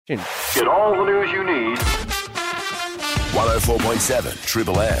Get all the news you need. 104.7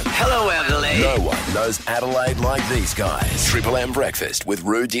 Triple M. Hello, Adelaide. No one knows Adelaide like these guys. Triple M Breakfast with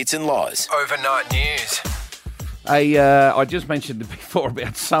Roo, Ditts and Loz. Overnight news. I just mentioned before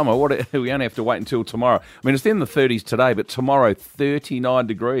about summer. We only have to wait until tomorrow. I mean, it's in the 30s today, but tomorrow, 39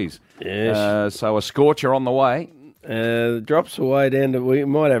 degrees. Yes. So a scorcher on the way. The drops away down to, we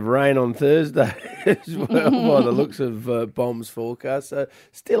might have rain on Thursday as well by the looks of Bomb's forecast. So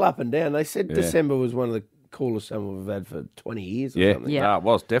still up and down. They said December was one of the coolest summer we've had for 20 years or something. Yeah, it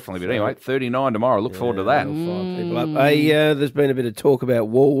was definitely. But anyway, 39 tomorrow. Look forward to that. Fire people up. There's been a bit of talk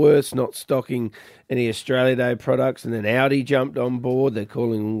about Woolworths not stocking any Australia Day products, and then Audi jumped on board. They're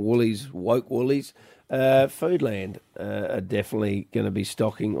calling Woolies woke Woolies. Foodland are definitely going to be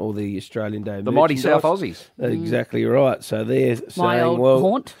stocking all the Australian Day The mighty merchandise. South Aussies. Exactly right. So they're saying, My old well,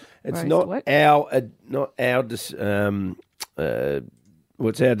 haunt. it's where I used not our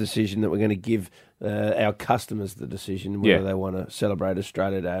what's our decision that we're going to give our customers the decision whether they want to celebrate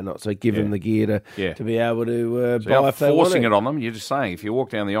Australia Day or not. So give them the gear to be able to So buy you're if they want forcing it on them. You're just saying if you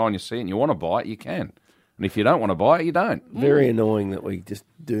walk down the aisle and you see it and you want to buy it, you can. And if you don't want to buy it, you don't. Very annoying that we just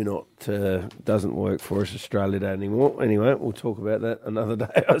do not, doesn't work for us Australia Day anymore. Anyway, we'll talk about that another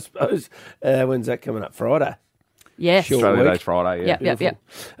day, I suppose. When's that coming up? Friday? Yes. Sure. Australia week. Day's Friday, yeah. Yep.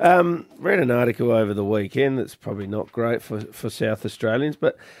 Read an article over the weekend that's probably not great for South Australians,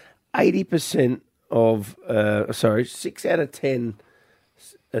 but 80% of, 6 out of 10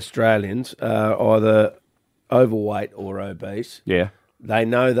 Australians are either overweight or obese. Yeah. They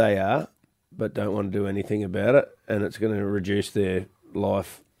know they are, but don't want to do anything about it, and it's going to reduce their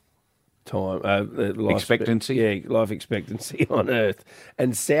life Expectancy? Life expectancy on Earth.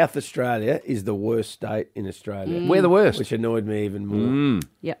 And South Australia is the worst state in Australia. We're the worst. Which annoyed me even more.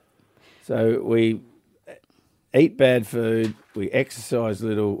 Yep. So we eat bad food, we exercise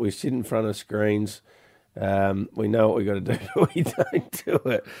little, we sit in front of screens. We know what we got to do, but we don't do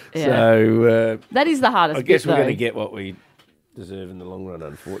it. Yeah. So That is the hardest I guess bit, we're though. going to get what we deserve in the long run,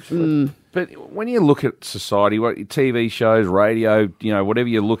 unfortunately. But when you look at society, TV shows, radio, whatever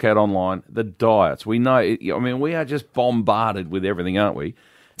you look at online, the diets, we know, we are just bombarded with everything, aren't we?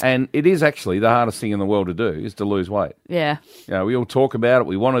 And it is actually the hardest thing in the world to do is to lose weight. Yeah. We all talk about it.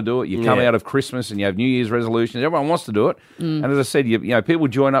 We want to do it. You come out of Christmas and you have New Year's resolutions. Everyone wants to do it. And as I said, people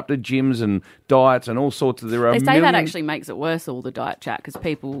join up to gyms and diets and all sorts of They say that actually makes it worse, all the diet chat, because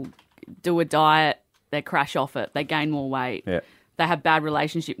people do a diet, they crash off it, they gain more weight. Yeah. They have bad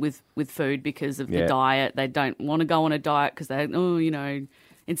relationship with food because of the diet. They don't want to go on a diet because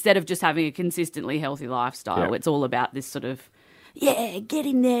instead of just having a consistently healthy lifestyle, it's all about this sort of, get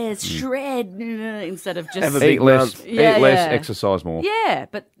in there, shred, instead of just... eat less, exercise more. Yeah,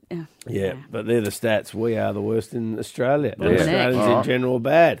 but... But they're the stats. We are the worst in Australia. Yeah. Australians in general are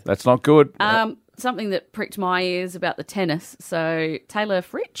bad. That's not good. Something that pricked my ears about the tennis. So Taylor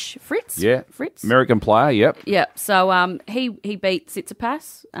Fritz? Yeah. Fritz? American player, yep. Yeah. So he beat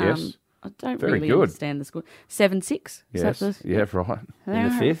Tsitsipas. Yes. I don't Very really good. understand the score. 7-6. Yes. Right. In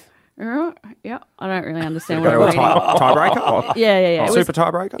the fifth. Yeah, I don't really understand Go what to I'm a reading. tiebreaker? Yeah. It was- Super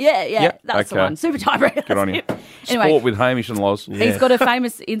tiebreaker? Yeah, that's the Okay. one. Super tiebreaker. Good on you. Anyway, Sport with Hamish and Loz. he's got a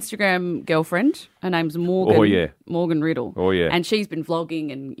famous Instagram girlfriend. Her name's Morgan. Oh, yeah. Morgan Riddle. Oh, yeah. And she's been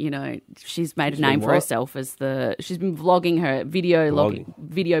vlogging, and she's made a name for herself as she's been vlogging her video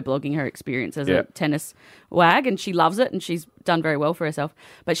blogging her experience as a tennis wag, and she loves it, and she's done very well for herself.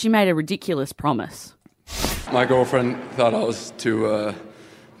 But she made a ridiculous promise. My girlfriend thought I was too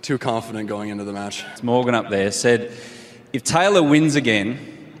confident going into the match. Morgan up there said, if Taylor wins again,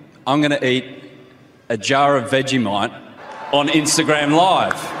 I'm going to eat a jar of Vegemite on Instagram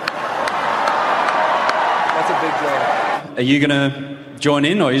Live. That's a big jar. Are you going to join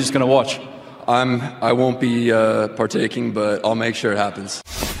in or are you just going to watch? I won't be partaking, but I'll make sure it happens.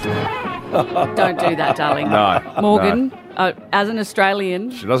 Don't do that, darling. No. Morgan, as an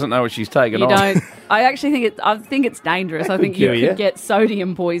Australian, She doesn't know what she's taking you on. don't. I actually think it's dangerous. I think you kill you. could get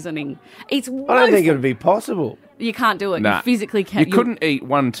sodium poisoning. It's I don't think it would be possible. you can't do it. Nah. You physically can't. You couldn't eat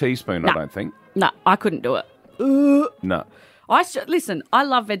 1 teaspoon, I don't think. No, I couldn't do it. No. Listen, I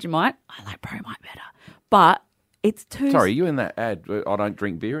love Vegemite. I like Promite better, but it's too. Sorry, you in that ad, I don't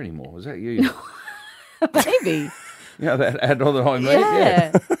drink beer anymore. Was that you? Baby. That ad on the high meat?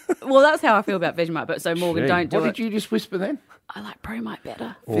 Yeah. Well, that's how I feel about Vegemite. But so Morgan, Gee, don't do what it. did you just whisper then? I like Promite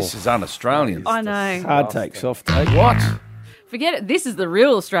better. This is un-Australian. I know. Hard take, soft take. What? Forget it. This is the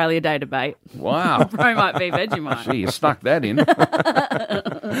real Australia Day debate. Wow. Promite v Vegemite. Gee, you snuck that in. All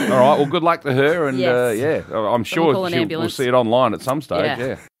right, well, good luck to her. And, Yes. I'm sure call an we'll ambulance. see it online at some stage,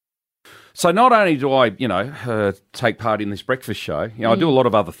 Yeah. So not only do I, take part in this breakfast show, I do a lot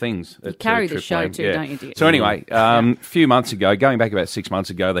of other things. You carry the show too, don't you, Ditts? So anyway, a few months ago, going back about 6 months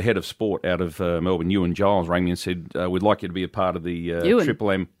ago, the head of sport out of Melbourne, Ewan Giles, rang me and said, we'd like you to be a part of the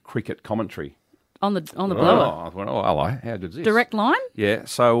Triple M cricket commentary. On the blower. I went, hello, how good's this? Direct line? Yeah,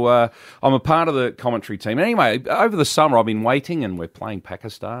 so I'm a part of the commentary team. Anyway, over the summer I've been waiting, and we're playing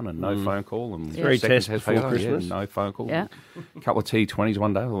Pakistan, and no phone call. And 3 tests before Christmas. no phone call. Yeah. A couple of T20s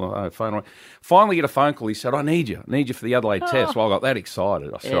one day, phone away. Finally get a phone call. He said, I need you for the Adelaide test. Well, I got that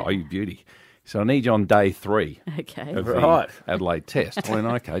excited. I said, oh, you beauty. So I need you on day 3 Okay. of the Adelaide test. I went,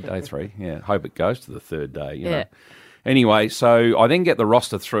 okay, day 3. Yeah, hope it goes to the third day, you know. Anyway, so I then get the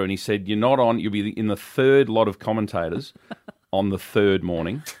roster through, and he said, you're not on, you'll be in the third lot of commentators on the third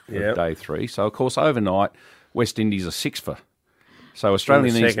morning of day 3. So, of course, overnight, West Indies are 6 for. So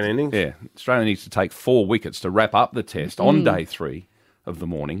Australia Australia needs to take 4 wickets to wrap up the test on day 3 of the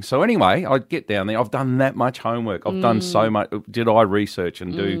morning. So anyway, I get down there. I've done that much homework. I've done so much. Did I research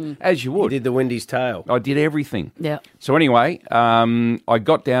and do, as you would. You did the Windy's tail. I did everything. Yeah. So anyway, I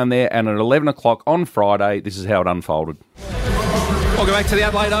got down there, and at 11 o'clock on Friday, this is how it unfolded. Welcome back to the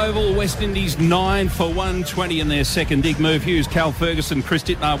Adelaide Oval. West Indies 9 for 120 in their second dig. Merv Hughes, Cal Ferguson, Chris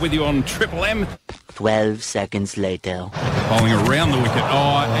Dittnar with you on Triple M. 12 seconds later. Bowling around the wicket.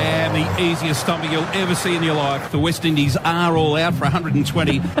 Oh, and the easiest stumping you'll ever see in your life. The West Indies are all out for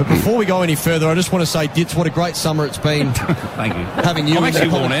 120. But before we go any further, I just want to say, Ditts, what a great summer it's been. Thank you. Having you I'm actually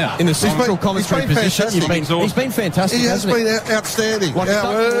worn out. in the central commentary position. Fantastic. He's been fantastic. He has been outstanding. There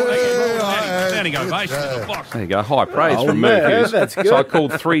you go. High praise from Merv Hughes. That's good. So I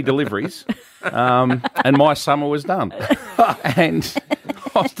called 3 deliveries, and my summer was done. And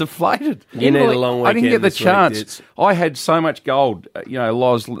I was deflated. You need a long weekend. I didn't get the this week, chance. Ditts. I had so much gold.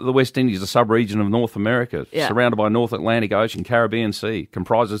 Loz, the West Indies, a sub-region of North America, surrounded by North Atlantic Ocean, Caribbean Sea,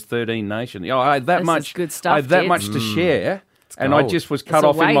 comprises 13 nations. I had that much. Good stuff, I had that Ditts. much to share, and I just was cut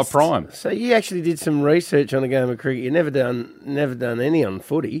off in my prime. So you actually did some research on a game of cricket. You've never done any on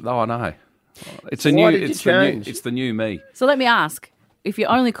footy. Oh, I know. It's Why did you change? It's the new me. So let me ask, if you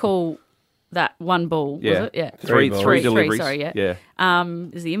only call that one ball, was it? Yeah. Three Three deliveries. sorry, yeah. Yeah.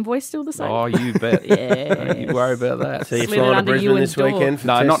 Is the invoice still the same? Oh, you bet. Yeah. Don't you worry about that. So you're Slid it flying to under Brisbane Ewan's this weekend for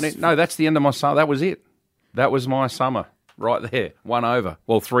tests? No, that's the end of my summer. That was it. That was my summer right there. 1 over.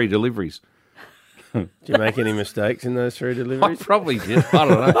 Well, 3 deliveries. Did you make any mistakes in those 3 I deliveries? probably did. I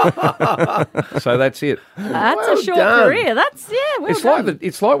don't know. So that's it. That's Well a short done. career. That's,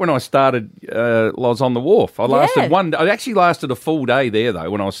 It's like when I started Loz on the wharf. I lasted I actually lasted a full day there,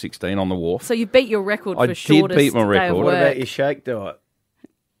 though, when I was 16 on the wharf. So you beat your record I for did shortest beat my day of record. work. What about your shake diet?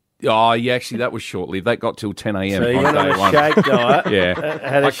 Oh, yeah, actually, that was short-lived. That got till 10 a.m. So you on went on day a 1. shake diet. Yeah.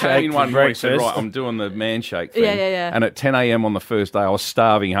 Had a I shake came in for one morning and said, breakfast. right, I'm doing the man shake thing. Yeah. And at 10 a.m. on the first day, I was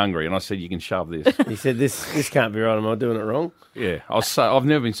starving hungry, and I said, you can shove this. He said, this can't be right. Am I doing it wrong? Yeah. I've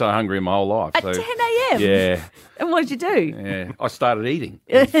never been so hungry in my whole life. At so, 10 a.m.? Yeah. And what did you do? Yeah. I started eating.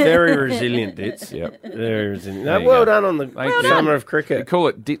 Very resilient, Ditts. Yep. Very resilient. There No, you well go. done on the Thank you. summer of They cricket. call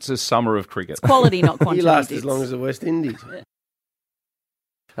it Ditts' Summer of Cricket. Quality, not quantity. You last Ditts. as long as the West Indies.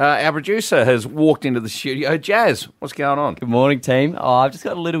 Our producer has walked into the studio. Jazz, what's going on? Good morning, team. Oh, I've just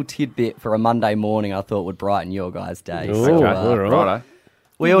got a little tidbit for a Monday morning I thought would brighten your guys' day. Ooh, So, all right. Righto.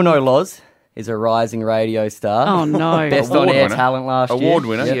 we all know Loz is a rising radio star. Oh, no. Best Award on-air winner. talent last year. Award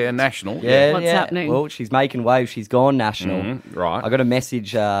winner, Yep. yeah, national. Yeah, What's happening? Well, she's making waves. She's gone national. Right. I got a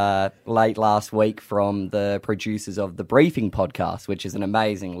message late last week from the producers of the Briefing podcast, which is an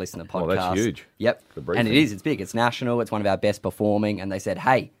amazing listener podcast. Oh, that's huge. Yep. The Briefing. And it is. It's big. It's national. It's one of our best performing. And they said,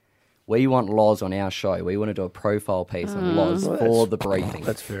 hey, we want Loz on our show. We want to do a profile piece on Loz for the Briefing.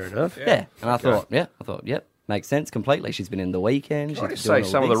 That's fair enough. Yeah. And I thought, yep, makes sense completely. She's been in the weekend. I She's just doing say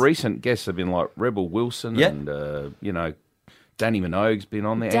all some of the this. recent guests have been like Rebel Wilson Yeah. and, Danny Minogue's been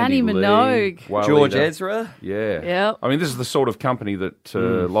on there. Danny Andy Lee, Minogue. Wale George Leader. Ezra. Yeah. Yep. I mean, this is the sort of company that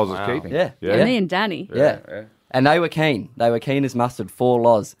Loz is keeping. Yeah. And me and Danny. Yeah. And they were keen. They were keen as mustard for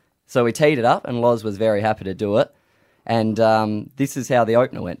Loz. So we teed it up, and Loz was very happy to do it. And this is how the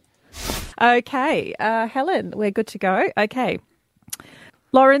opener went. Okay, Helen, we're good to go. Okay.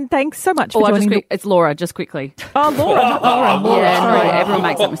 Lauren, thanks so much for joining. It's Laura, just quickly. Oh, Laura, not Lauren. Laura, Yeah, sorry. sorry, everyone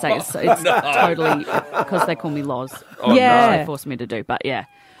makes that mistake. It's totally because they call me Loz. Yeah. They forced me to do, but yeah.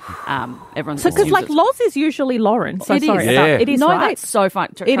 Everyone's So, because like Loz is usually Lauren. So It is. sorry. Yeah. It is no, right. that's so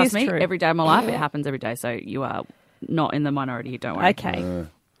fun. Trust It is me, true. every day of my life, it happens every day. So you are not in the minority. Don't worry. Okay.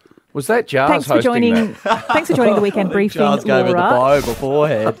 Was that Jars Thanks for hosting joining. that? Thanks for joining the weekend briefing, Charles gave her the Laura. bow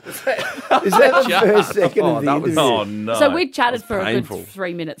beforehand. Is that the first second of the that was, interview? oh, no. So we chatted That's for a painful. good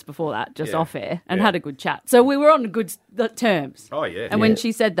 3 minutes before that, just Yeah. off air, and Yeah. had a good chat. So we were on good terms. Oh, yeah. And when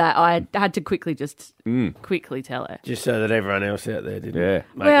she said that, I had to quickly quickly tell her. Just so that everyone else out there didn't. Yeah.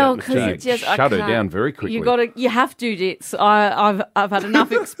 Make Well, that because mistake. it's just I Shut her can't- down very quickly. You have to, Ditts. I've had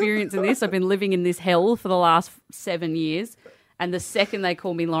enough experience in this. I've been living in this hell for the last 7 years, and the second they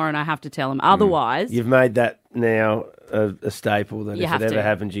call me Lauren, I have to tell them. Otherwise, You've made that now a staple that You if have it ever to.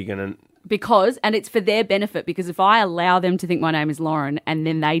 happens, you're going to. and it's for their benefit. Because if I allow them to think my name is Lauren, and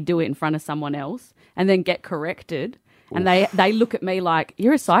then they do it in front of someone else, and then get corrected. And they look at me like,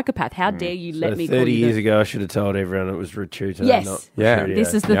 you're a psychopath. How dare you let me call 30 you years that? ago, I should have told everyone it was Rituto. Yes. Not Yeah. Ritudio.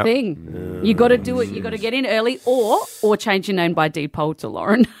 This is the thing. You got to do it. You got to get in early, or change your name by default to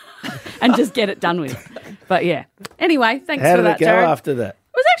Lauren, and just get it done with. But yeah. Anyway, thanks How for did that, it go Jared. after that?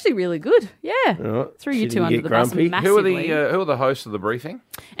 It was actually really good. Yeah. Right. Threw you She two didn't under get the bus grumpy? massively. Who are the hosts of the briefing?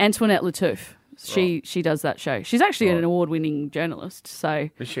 Antoinette Lattouf. She does that show. She's actually an award-winning journalist. So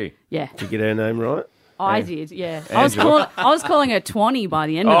Is she? yeah, Did you get her name right? I did. Yeah, I was calling her Twanny by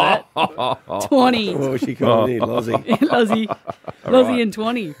the end of it. Twanny, What was she calling you? Lozzie? Lozzie and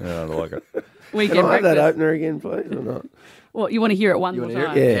Twanny. Yeah, I like it. Weekend Can I have that breakfast. opener again, please, or not? What, you want to hear it one more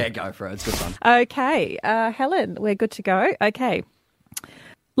time? Yeah. Go for it. It's good fun. Okay, Helen, we're good to go. Okay.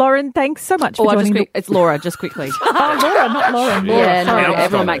 Lauren, thanks so much Oh, for I joining. it's Laura, just quickly. Oh, Laura, not Lauren. Laura. Yeah, no, Sorry.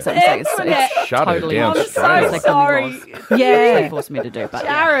 everyone makes that mistake. It's Shut her totally down I'm straight away. so sorry. Yeah. They forced me to do, but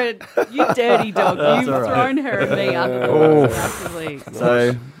Jared, you dirty dog. you've all right. thrown her and me under the bus massively.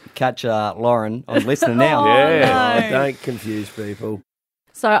 So catch Lauren on Listener Now. Yeah. Oh, don't confuse people.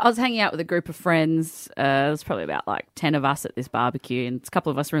 So I was hanging out with a group of friends. There's probably about like 10 of us at this barbecue, and a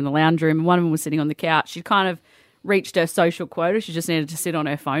couple of us were in the lounge room, and one of them was sitting on the couch. She kind of reached her social quota. She just needed to sit on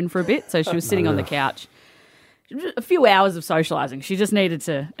her phone for a bit, so she was sitting on the couch. A few hours of socialising. She just needed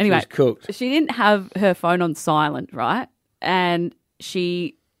to... Anyway, She was cooked. she didn't have her phone on silent, right? And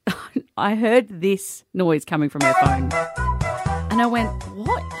I heard this noise coming from her phone. And I went,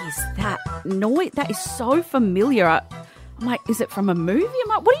 what is that noise? That is so familiar. I'm like, is it from a movie? I'm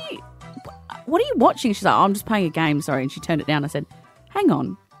like, what are you watching? She's like, oh, I'm just playing a game, sorry. And she turned it down. I said, hang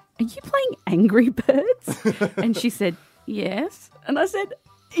on, are you playing Angry Birds? And she said, yes. And I said,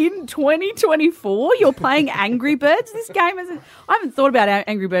 in 2024, you're playing Angry Birds? This game isn't... I haven't thought about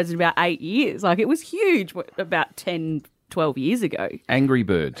Angry Birds in about 8 years. Like, it was huge about 10, 12 years ago. Angry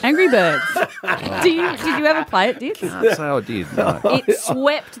Birds. Angry Birds. Did you ever play it, Ditts? Can't say I did. No. It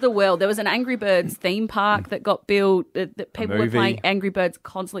swept the world. There was an Angry Birds theme park that got built. That people were movie. playing Angry Birds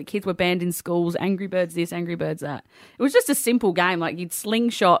constantly. Kids were banned in schools. Angry Birds this, Angry Birds that. It was just a simple game. Like, you'd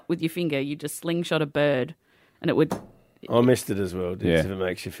slingshot with your finger. You'd just slingshot a bird, and it would... I missed it as well, Yeah. if it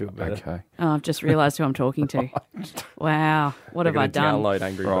makes you feel better. Okay. Oh, I've just realised who I'm talking to. Wow. What have I done? Download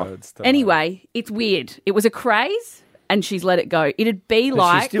Angry Birds. Anyway, it's weird. It was a craze, and she's let it go. It'd be But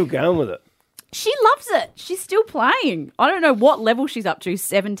like... she's still going with it. She loves it. She's still playing. I don't know what level she's up to,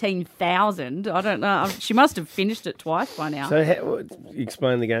 17,000. I don't know. She must have finished it twice by now. So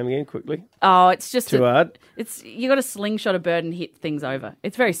explain the game again quickly. Oh, it's just Too hard? You got to slingshot a bird and hit things over.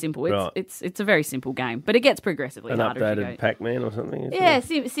 It's very simple. Right. It's a very simple game, but it gets progressively An harder. as you updated go. Pac-Man or something? isn't Yeah,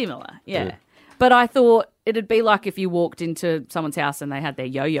 it? similar. Yeah. But I thought it'd be like if you walked into someone's house and they had their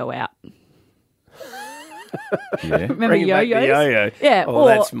yo-yo out. Yeah. Remember Bring it back to yo-yos? yo-yo. Yeah. Oh,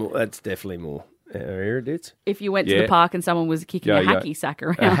 or that's definitely more Ditts. if you went to Yeah. the park and someone was kicking a Yo-yo. hacky sack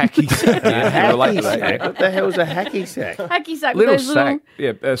around. A hacky sack. Yeah, I relate to Hacky that. sack. What the hell's a hacky sack? Hacky sack with Little those sack.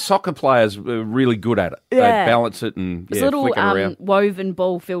 Yeah, soccer players are really good at it. Yeah. They balance it and It's a little flick it around. woven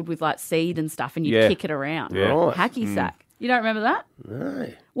ball filled with like seed and stuff, and you Yeah. kick it around. Yeah. Right. Hacky sack. You don't remember that? No.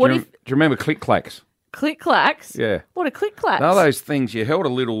 What do, you, if do you remember click clacks? click clacks? Yeah. What are click clacks? No, those things, you held a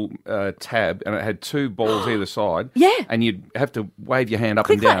little tab and it had two balls either side. Yeah. And you'd have to wave your hand up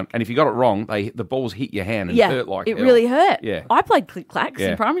Click and down. clack. And if you got it wrong, the balls hit your hand and Yeah, hurt like it hell. really hurt. Yeah. I played click clacks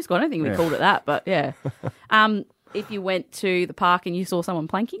Yeah. in primary school. I don't think we Yeah. called it that, but yeah. If you went to the park and you saw someone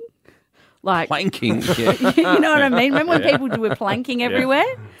planking, like Planking. Yeah. you know what I mean? Remember when people were planking everywhere?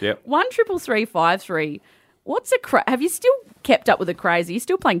 Yep. 1-333-533. What's have you still kept up with the craze? Are you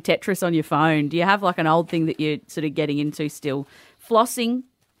still playing Tetris on your phone? Do you have like an old thing that you're sort of getting into still? Flossing,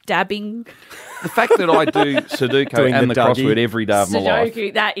 dabbing, The fact that I do Sudoku Doing and the the crossword Dougie. every day of my life.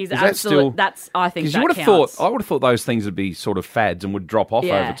 Sudoku, that is that absolute. still- I think Because that you would have counts. thought, I would have thought those things would be sort of fads and would drop off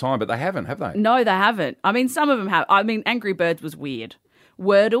Yeah. over time, but they haven't, have they? No, they haven't. I mean, some of them have. I mean, Angry Birds was weird.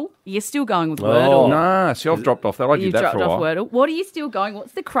 Wordle, you're still going with Wordle. No, see, I've dropped off that. I did You've that dropped for a off while. Wordle. What are you still going?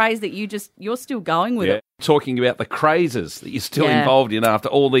 What's the craze that you're still going with Yeah. it? talking about the crazes that you're still involved in after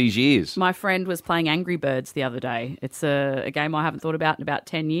all these years. My friend was playing Angry Birds the other day. It's a game I haven't thought about in about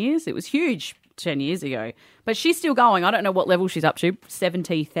 10 years. It was huge 10 years ago. But she's still going. I don't know what level she's up to,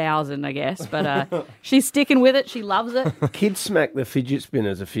 70,000, I guess. But she's sticking with it. She loves it. Kids smacked the fidget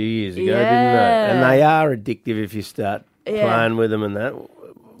spinners a few years ago, didn't they? And they are addictive if you start playing with them and that.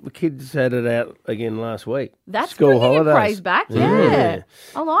 The kids had it out again last week. That's school bringing holidays. praise back. Yeah.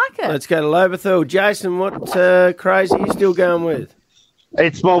 I like it. Let's go to Lobethal. Jason, what craze are you still going with?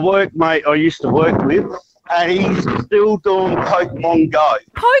 It's my workmate I used to work with, and he's still doing Pokemon Go.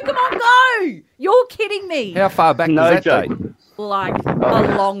 Pokemon Go! You're kidding me. How far back does that date? Like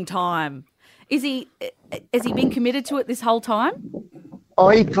a long time. Has he been committed to it this whole time? Oh,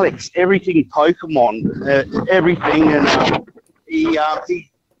 he collects everything Pokemon, everything, and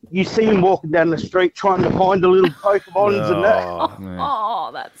you see him walking down the street trying to find the little Pokemons and that.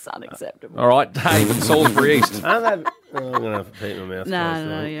 Oh, that's unacceptable. All right, Dave in Salisbury East. I'm going to have to pee in my mouth.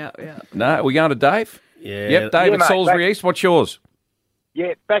 No, yeah. No, we're going to Dave? Yeah. Yep, Dave in Salisbury East. What's yours?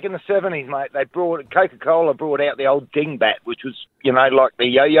 Yeah, back in the 70s, mate, Coca-Cola brought out the old dingbat, which was, like the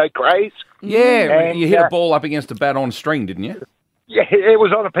yo-yo craze. Yeah, and, you hit a ball up against a bat on string, didn't you? Yeah, it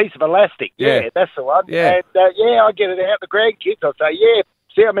was on a piece of elastic. Yeah, that's the one. Yeah. And, I get it out. The grandkids, I say,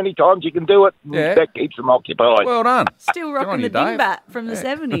 see how many times you can do it. Yeah. That keeps them occupied. Well done. Still rocking the dingbat from the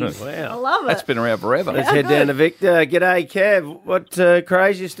 70s. Wow. I love it. That's been around forever. Let's head down to Victor. G'day, Kev. What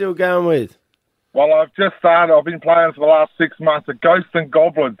craze you still going with? Well, I've just started. I've been playing for the last 6 months at Ghosts and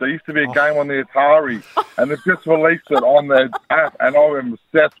Goblins. There used to be a game on the Atari, and they've just released it on their app, and I'm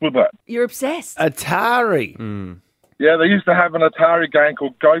obsessed with it. You're obsessed? Atari? Yeah, they used to have an Atari game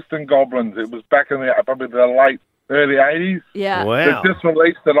called Ghosts and Goblins. It was back in probably the early 80s. Yeah. Wow. They've just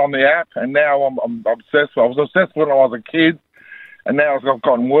released it on the app, and now I'm obsessed. I was obsessed when I was a kid, and now it's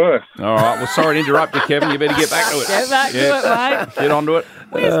gotten worse. All right. Well, sorry to interrupt you, Kevin. You better get back to it. Get back to it, mate. Get onto it.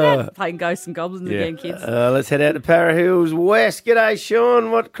 Where's that? Playing Ghosts and Goblins again, kids. Let's head out to Para Hills West. G'day, Sean.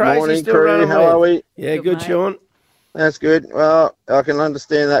 What craze Morning, you still crew. running How with? are we? Yeah, good, mate. Sean. That's good. Well, I can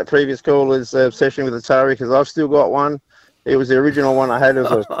understand that previous caller's obsession with Atari because I've still got one. It was the original one I had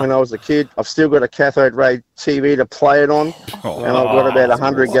when I was a kid. I've still got a cathode ray TV to play it on, and I've got about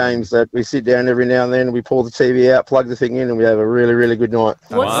 100 games that we sit down every now and then. We pull the TV out, plug the thing in, and we have a really, really good night.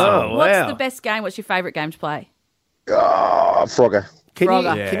 What's the best game? What's your favourite game to play? Frogger.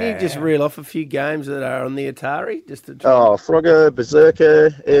 Can you just reel off a few games that are on the Atari? Just to try Frogger, Berserker,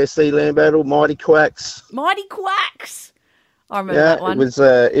 ASC Land Battle, Mighty Quacks. Mighty Quacks! I remember that one.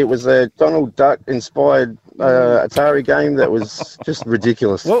 It was a Donald Duck inspired Atari game that was just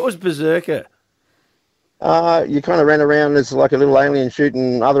ridiculous. What was Berserker? You kind of ran around as like a little alien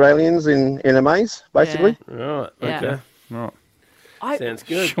shooting other aliens in a maze, basically. Right. Yeah. Okay. Right. Sounds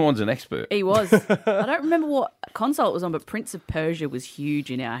good. Sean's an expert. He was. I don't remember what console it was on, but Prince of Persia was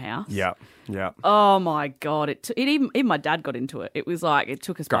huge in our house. Yeah. Oh my God! Even my dad got into it. It was like it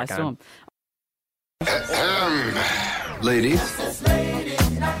took us by storm. Ladies,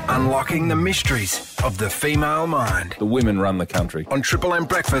 unlocking the mysteries of the female mind. The women run the country. On Triple M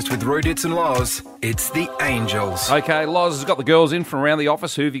Breakfast with Ditts and Loz, it's the Angels. Okay, Loz has got the girls in from around the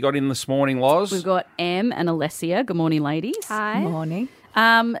office. Who have you got in this morning, Loz? We've got Em and Alessia. Good morning, ladies. Hi. Morning.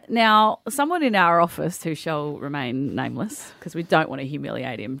 Now, someone in our office who shall remain nameless, because we don't want to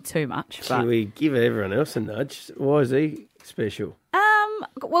humiliate him too much. But Should we give everyone else a nudge? Why is he special?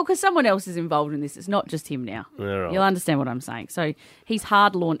 well, because someone else is involved in this. It's not just him now. All right. You'll understand what I'm saying. So he's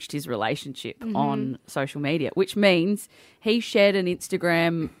hard launched his relationship on social media, which means he shared an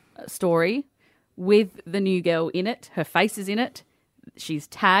Instagram story with the new girl in it. Her face is in it. She's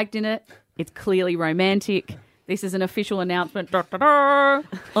tagged in it. It's clearly romantic. This is an official announcement. Da, da, da.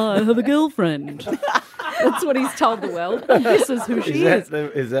 I have a girlfriend. That's what he's told the world. This is who she is.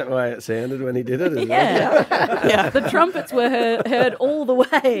 Is that the way it sounded when he did it? Yeah. The trumpets were heard all the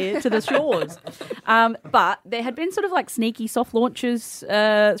way to the shores. But there had been sort of like sneaky soft launches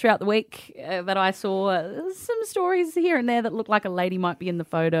throughout the week that I saw. Some stories here and there that looked like a lady might be in the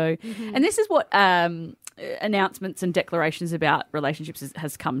photo. And this is what announcements and declarations about relationships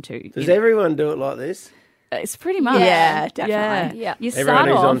has come to. Does everyone do it like this? It's pretty much. Yeah, definitely. Yeah. You Everyone start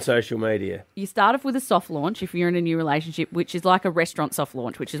who's off, on social media. You start off with a soft launch if you're in a new relationship, which is like a restaurant soft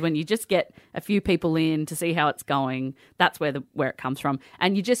launch, which is when you just get a few people in to see how it's going. That's where it comes from.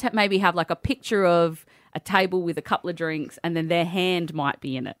 And you just maybe have like a picture of a table with a couple of drinks and then their hand might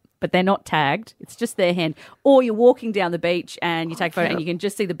be in it. But they're not tagged. It's just their hand. Or you're walking down the beach and you take a photo and you can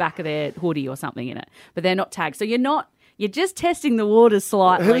just see the back of their hoodie or something in it. But they're not tagged. So you're just testing the waters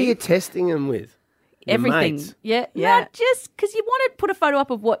slightly. Who are you testing them with? everything. mates. Yeah. Not just because you want to put a photo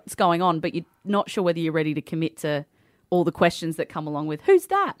up of what's going on, but you're not sure whether you're ready to commit to all the questions that come along with who's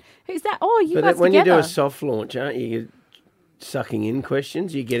that? Who's that? Oh, you guys when together. you do a soft launch, aren't you sucking in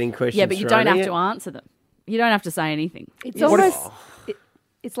questions? You're getting questions. Yeah, but you don't have thrown to answer them. You don't have to say anything. It's almost,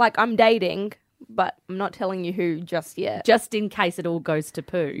 it's like I'm dating, but I'm not telling you who just yet. Just in case it all goes to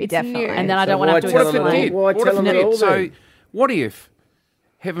poo. It's Definitely. new. And then I don't want to have to What if it explain. did? Why What tell if them it it all did? So, then? what if,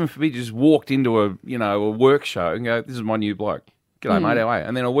 heaven forbid, you just walked into a work show and go, "This is my new bloke. G'day, mate, how are you?"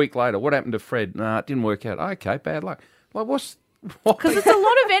 And then a week later, what happened to Fred? Nah, it didn't work out. Okay, bad luck. Like, Because it's a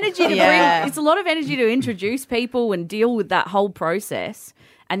lot of energy to bring. It's a lot of energy to introduce people and deal with that whole process,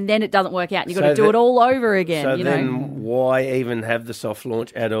 and then it doesn't work out. You've got to do it all over again. So you then know, why even have the soft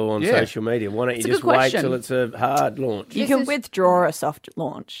launch at all on social media? Why don't you It's a just good wait question. till it's a hard launch? You can withdraw a soft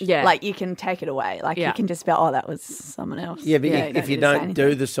launch. Yeah. Like you can take it away. Like you can just be, oh, that was someone else. Yeah, but if you need to say don't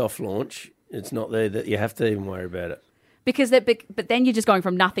do the soft launch, it's not there that you have to even worry about it. because but then you're just going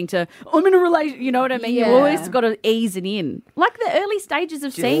from nothing to I'm in a relation. You know what I mean? Yeah. You've always got to ease it in, like the early stages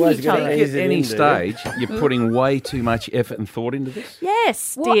of seeing always each gotta other. ease At it any in, do you? stage, you're putting way too much effort and thought into this.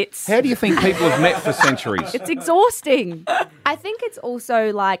 Yes, Ditts. How do you think people have met for centuries? It's exhausting. I think it's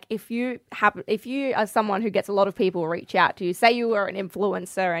also like if you are someone who gets a lot of people reach out to you, say you were an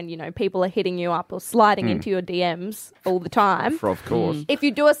influencer and people are hitting you up or sliding into your DMs all the time. Of course. If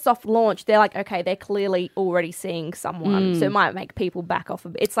you do a soft launch, they're like, okay, they're clearly already seeing someone, so it might make people back off a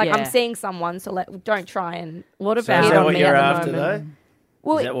bit. It's like Yeah. I'm seeing someone, so don't try and. What So about is that on what me you're at the after, moment? though?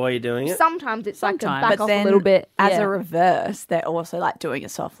 Well, Is that why you're doing it? sometimes it's like to Sometimes. back But off then, a little bit. as yeah. a reverse, they're also like doing a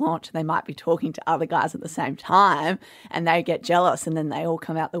soft launch. They might be talking to other guys at the same time, and they get jealous, and then they all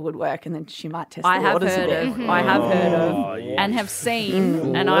come out the woodwork, and then she might test I the have waters heard a of, bit. I have heard of, Oh, yes. and have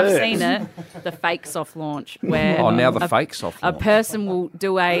seen, and I've seen it, the fake soft launch where Oh, now the fake soft a launch. person will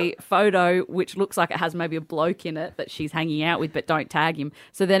do a photo which looks like it has maybe a bloke in it that she's hanging out with, but don't tag him.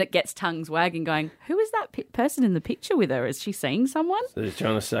 So then it gets tongues wagging, going, "Who is that person in the picture with her? Is she seeing someone?" So they're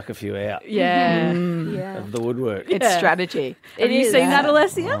trying to suck a few out Yeah. of the woodwork. It's strategy. Have you seen that,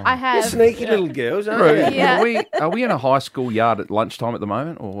 Alessia? I have. Sneaky little girls, aren't they? Yeah. Are we in a high school yard at lunchtime at the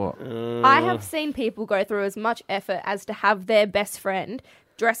moment, or what? I have seen people go through as much effort as to have their best friend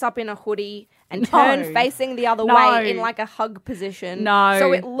dress up in a hoodie and turn facing the other No. way in like a hug position. No.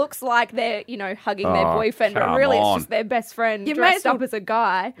 So it looks like they're, hugging their Oh, boyfriend, but come really on. it's just their best friend You may dressed as well- up as a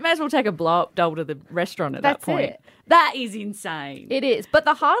guy. May as well take a blow-up doll to the restaurant at That's that point. it. That is insane. It is. But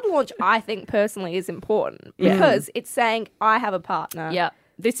the hard launch, I think, personally, is important because it's saying, I have a partner. Yeah.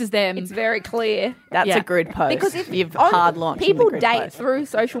 This is them. It's very clear. That's Yeah. a grid post. Because if you've on- hard launched, people in the grid date post. through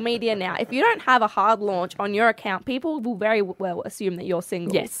social media now. If you don't have a hard launch on your account, people will very well assume that you're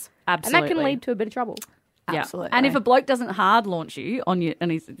single. Yes, And absolutely. that can lead to a bit of trouble. Yeah. Absolutely. And if a bloke doesn't hard launch you on you,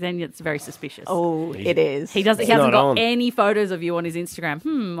 then it's very suspicious. Oh, it is. He doesn't. He It's hasn't not got on. any photos of you on his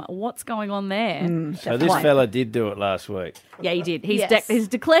Instagram. What's going on there? So this fella did do it last week. Yeah, he did. He's Yes. he's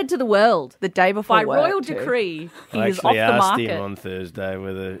declared to the world the day before by work, royal too. decree. He I is off actually the asked market. him on Thursday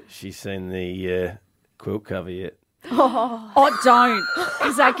whether she's seen the quilt cover yet. Oh, don't,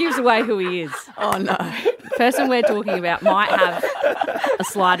 because that gives away who he is. Oh no. The person we're talking about might have a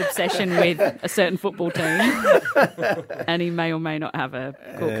slight obsession with a certain football team, and he may or may not have a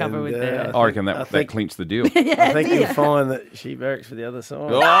cool cover And, with their. I reckon that clinched the deal. I think you'll find that she barracks for the other side.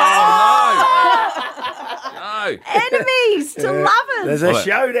 No! Enemies to lovers. There's a Well, that-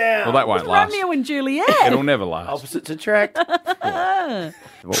 showdown. Well, that won't last. Romeo and Juliet. It'll never last. Opposites attract.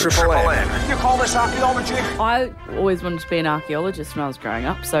 Triple M. You call this archaeology? I always wanted to be an archaeologist when I was growing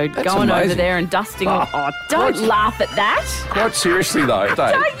up, so That's going over amazing. there and dusting. Oh, don't laugh at that! Quite seriously, though, Dave.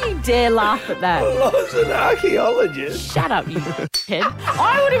 Don't you dare laugh at that! I was an archaeologist. Shut up, you head.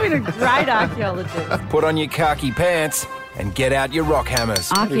 I would have been a great archaeologist. Put on your khaki pants and get out your rock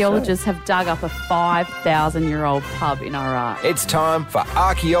hammers. Archaeologists have dug up a 5,000-year-old pub in Iraq. It's time for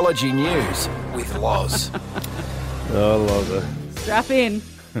Archaeology News with Loz. Oh, Loza. Strap in.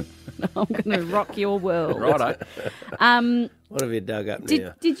 I'm going to rock your world. Righto. What have you dug up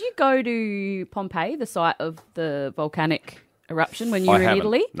now? Did you go to Pompeii, the site of the volcanic eruption, when you I were in haven't.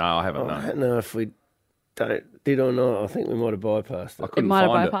 Italy? No, I haven't. I No. don't know if we did or not. I think we might have bypassed it. I It couldn't might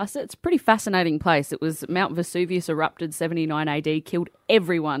have find bypassed it. It's a pretty fascinating place. It was Mount Vesuvius erupted 79 AD, killed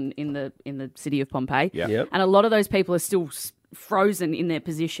everyone in the city of Pompeii. Yeah. Yep. And a lot of those people are still frozen in their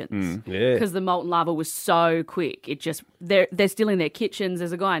positions Yeah. because the molten lava was so quick. It just they're still in their kitchens.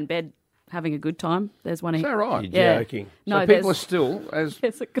 There's a guy in bed having a good time. There's one. Is that right? You're Yeah. joking. No, So people are there's, still as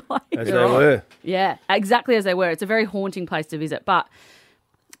there's a guy. As they were. Yeah, exactly as they were. It's a very haunting place to visit, but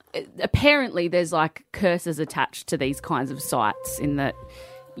apparently there's like curses attached to these kinds of sites in that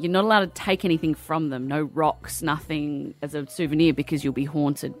you're not allowed to take anything from them, no rocks, nothing as a souvenir, because you'll be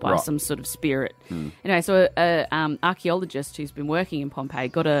haunted by some sort of spirit. Anyway, so an archaeologist who's been working in Pompeii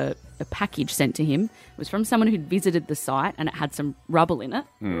got a package sent to him. It was from someone who'd visited the site, and it had some rubble in it.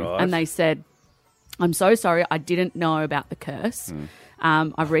 Right. And they said, I'm so sorry, I didn't know about the curse.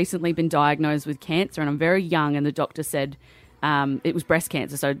 I've recently been diagnosed with cancer, and I'm very young, and the doctor said it was breast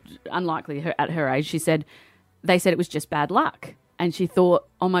cancer, so unlikely at her age. They said it was just bad luck. And she thought,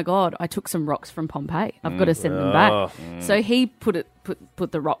 oh, my God, I took some rocks from Pompeii. I've got to send them back. So he put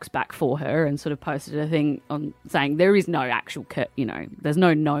the rocks back for her and sort of posted a thing on saying there is no actual curse, there's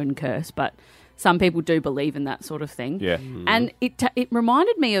no known curse, but some people do believe in that sort of thing. Yeah. And it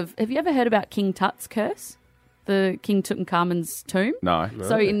reminded me of, have you ever heard about King Tut's curse? The King Tutankhamun's tomb? No.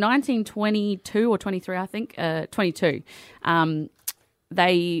 So in 1922 or 23, I think, 22,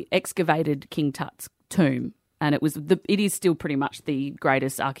 they excavated King Tut's tomb. And it is still pretty much the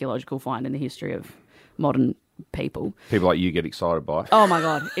greatest archaeological find in the history of modern people. People like you get excited by it. Oh, my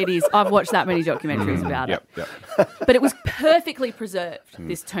God, it is. I've watched that many documentaries about it. But it was perfectly preserved,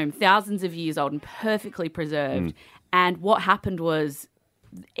 this tomb, thousands of years old and perfectly preserved. And what happened was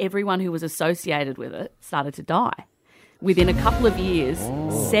everyone who was associated with it started to die. Within a couple of years,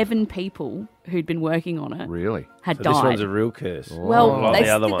 7 people who'd been working on it had died. This one's a real curse. Well, the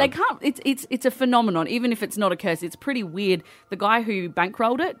other one. they can't. It's a phenomenon. Even if it's not a curse, it's pretty weird. The guy who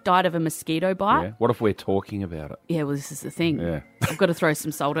bankrolled it died of a mosquito bite. Yeah. What if we're talking about it? Yeah, well, this is the thing. Yeah. I've got to throw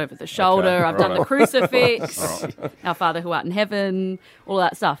some salt over the shoulder. I've done the crucifix, Our Father who art in heaven, all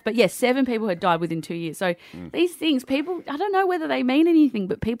that stuff. But yes, 7 people had died within 2 years. So these things, people, I don't know whether they mean anything,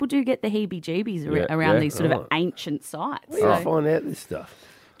 but people do get the heebie-jeebies around these sort of ancient sites. Where do you find out this stuff?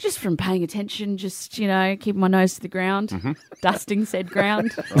 Just from paying attention, just, keeping my nose to the ground, dusting said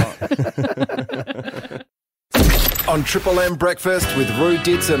ground. On Triple M Breakfast with Roo,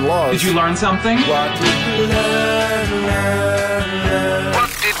 Ditts and Loz. Did you learn something? What did we learn? What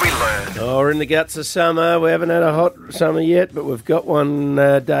did we learn? Oh, we're in the guts of summer. We haven't had a hot summer yet, but we've got one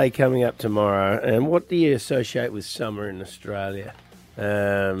day coming up tomorrow. And what do you associate with summer in Australia?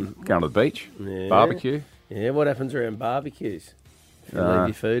 Going to the beach, barbecue. Yeah, what happens around barbecues? If you leave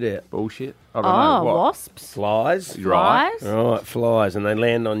your food out. Bullshit. I don't know. What? Wasps. Flies. Right. Right, flies, and they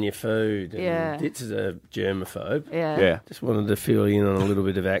land on your food. And Yeah. Ditts is a germaphobe. Yeah. Just wanted to fill you in on a little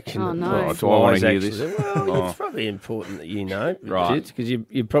bit of action. Oh, no. Well, Do I want to flies hear this? actually- Well, Oh. it's probably important that you know, Right. because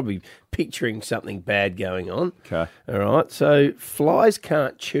you're probably picturing something bad going on. Okay. All right, so flies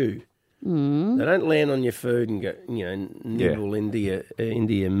can't chew. They don't land on your food and go, nibble into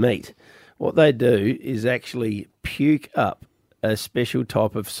your meat. What they do is actually puke up a special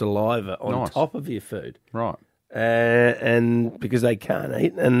type of saliva on top of your food. Right. And because they can't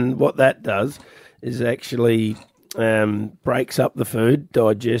eat. And what that does is actually breaks up the food,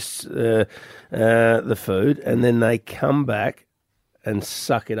 digests the food, and then they come back and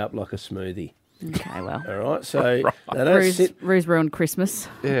suck it up like a smoothie. Okay, well. All right, so they don't sit... Rue's ruined Christmas.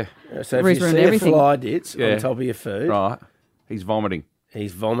 Yeah. So if Rue's you ruined see everything. a fly, Ditts, on top of your food... Right. He's vomiting.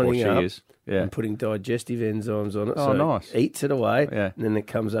 He's vomiting Or up she is. Yeah. and putting digestive enzymes on it. Oh, so nice. it eats it away, Yeah. and then it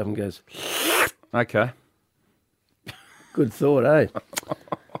comes up and goes... Okay. Good thought, eh?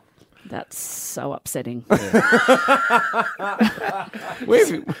 That's so upsetting. What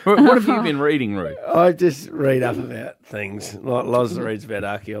have you been reading, Roo? I just read up about things. Like Loz reads about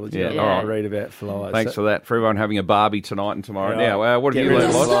archaeology. Yeah. I read about flies. Thanks for that. For everyone having a Barbie tonight and tomorrow. Yeah. Now, what have Get you rid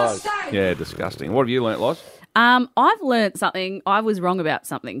of learnt, the Loz? flies. Yeah, disgusting. What have you learnt, Loz? I've learnt something. I was wrong about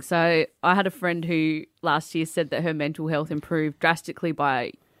something. So I had a friend who last year said that her mental health improved drastically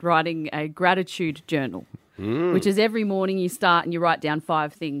by writing a gratitude journal, which is every morning you start and you write down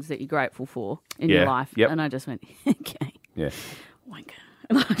 5 things that you're grateful for in your life. Yep. And I just went, okay. Yeah. Wanker.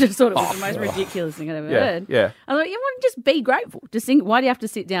 And I just thought it was the most ridiculous thing I'd ever heard. Yeah. I thought, you want to just be grateful. Just think, why do you have to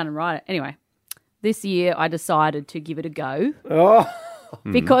sit down and write it? Anyway, this year I decided to give it a go. Oh.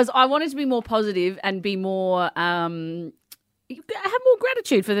 Because I wanted to be more positive and be more, have more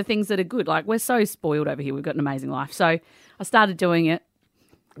gratitude for the things that are good. Like, we're so spoiled over here. We've got an amazing life. So I started doing it.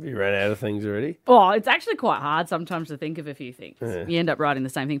 Have you run out of things already? Oh, it's actually quite hard sometimes to think of a few things. Yeah. You end up writing the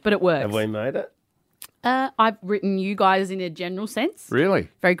same thing, but it works. Have we made it? I've written you guys in a general sense. Really?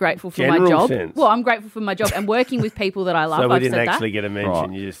 Very grateful for General my job. sense? Well, I'm grateful for my job and working with people that I love. So we I've didn't said actually that. get a mention.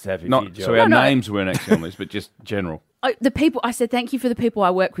 Right. You're just happy for your job. So our names weren't actually on this, but just general. The people, I said thank you for the people I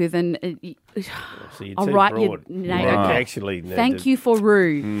work with, and So you're I'll too write broad. your name. You don't Okay. actually need Thank to- you for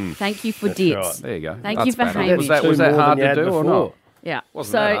Roo. Thank you for That's Ditts. right. There you go. Thank That's you for better. Hamish. Was that hard to do or not? Yeah.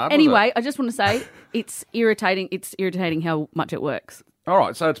 Wasn't So that hard, was anyway, it? I just want to say it's irritating. It's irritating how much it works. All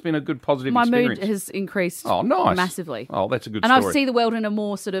right, so it's been a good positive My experience. mood has increased nice. massively. Oh, that's a good and story. I see the world in a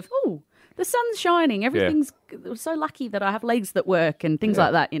more sort of, the sun's shining. Everything's so lucky that I have legs that work and things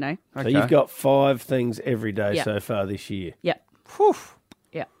like that, you know. So you've got 5 things every day so far this year. Yeah. Whew.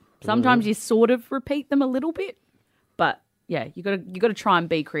 Yeah. Sometimes you sort of repeat them a little bit, but yeah, you got to try and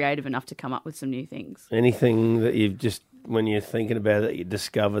be creative enough to come up with some new things. Anything that you've just, when you're thinking about it, you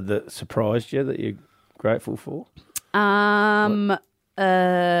discovered that surprised you that you're grateful for? Or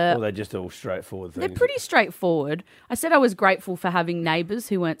they're just all straightforward things? They're pretty straightforward. I said I was grateful for having neighbours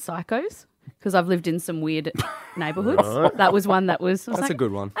who weren't psychos because I've lived in some weird neighbourhoods. Right. That was one that was... That's a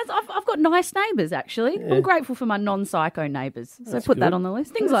good one. I've got nice neighbours, actually. Yeah. I'm grateful for my non-psycho neighbours. So That's put that good. on the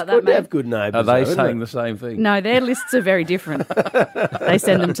list. Things That's like that, good to mate. have good neighbours. Are they though, isn't saying it? the same thing? No, their lists are very different. They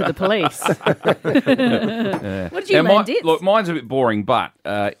send them to the police. Yeah. What did you learn, Ditts? Look, mine's a bit boring, but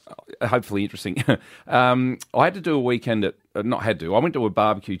hopefully interesting. I had to do a weekend at... not had to. I went to a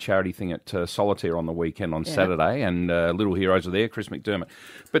barbecue charity thing at Solitaire on the weekend on Saturday, and Little Heroes were there, Chris McDermott.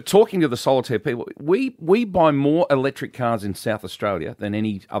 But talking to the Solitaire people, we buy more electric cars in South Australia than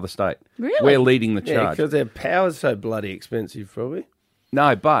any other state. Really? We're leading the Yeah, charge. because their power's so bloody expensive, probably.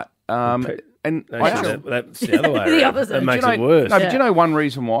 No, but... Actually, I- that's the other way The around. opposite. That makes Do you it know- worse. No, but do you know one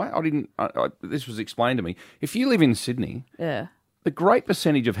reason why? This was explained to me. If you live in Sydney, Yeah. the great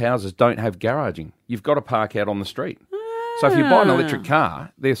percentage of houses don't have garaging. You've got to park out on the street. So if you buy an electric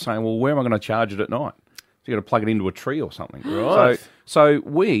car, they're saying, well, where am I going to charge it at night? So you've got to plug it into a tree or something. Right. So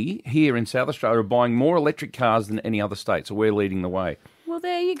we, here in South Australia, are buying more electric cars than any other state, so we're leading the way. Well,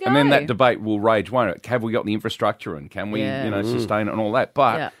 there you go. And then that debate will rage, won't it? Have we got the infrastructure and can we sustain it and all that?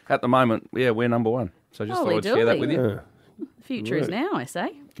 But at the moment, we're number one. So I just thought I'd share that with you. Future is now, I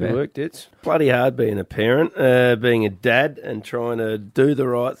say. Good work, Ditts. Bloody hard being a parent, being a dad and trying to do the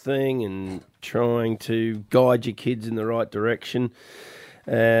right thing and trying to guide your kids in the right direction,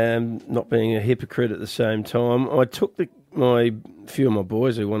 not being a hypocrite at the same time. I took few of my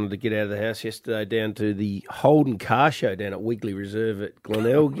boys who wanted to get out of the house yesterday down to the Holden car show down at Wigley Reserve at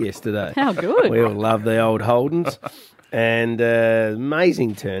Glenelg yesterday. How good. We all love the old Holdens. And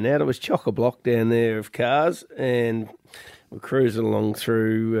amazing turnout. It was chock-a-block down there of cars, and we're cruising along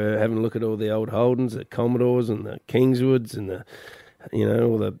through, having a look at all the old Holdens, the Commodores and the Kingswoods and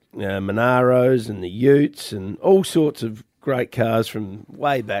all the Monaros and the Utes and all sorts of great cars from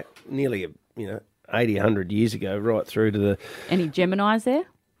way back, nearly 80, 100 years ago, right through to the... Any Geminis there?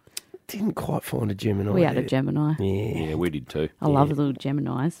 Didn't quite find a Gemini. We had a Gemini. Yeah, we did too. I love the little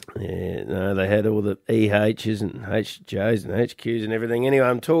Geminis. Yeah, no, they had all the EHs and HJs and HQs and everything. Anyway,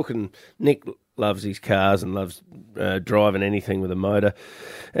 I'm talking, Nick loves his cars and loves driving anything with a motor.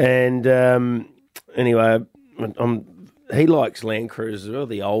 And anyway, he likes Land Cruisers as well,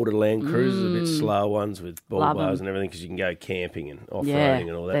 the older Land Cruisers, a bit slow ones with ball Love bars 'em. and everything, because you can go camping and off-roading Yeah,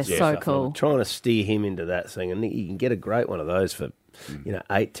 and all that they're sort so of stuff. cool. I'm trying to steer him into that thing, and you can get a great one of those for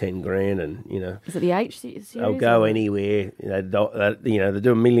 8-10 grand, and Is it the H series? they'll go anywhere. They do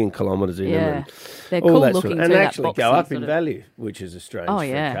 1 million kilometres in them. Yeah. And They're all cool that sort looking of, and too, they that actually go boxy up sort in of- value, which is strange Oh, for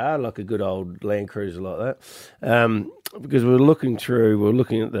yeah. a car, like a good old Land Cruiser like that. Because we're looking at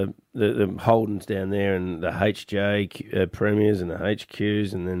the Holdens down there and the HJ Premiers and the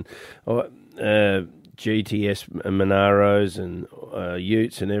HQs, and then GTS Monaros and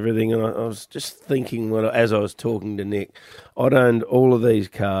Utes and everything. And I was just thinking, as I was talking to Nick, I'd owned all of these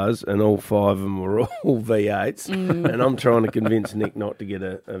cars, and all 5 of them were all V8s, and I'm trying to convince Nick not to get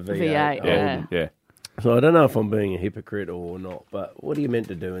a V8. V8, yeah. So I don't know if I'm being a hypocrite or not, but what are you meant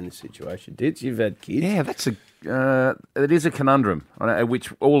to do in this situation? Ditts, you've had kids. Yeah, it is a conundrum,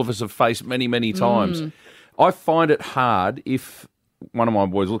 which all of us have faced many, many times. I find it hard if one of my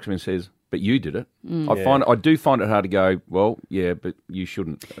boys looks at me and says, "But you did it." I do find it hard to go, "Well, yeah, but you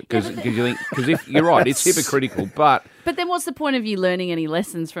shouldn't," because if you're right, it's hypocritical. But then what's the point of you learning any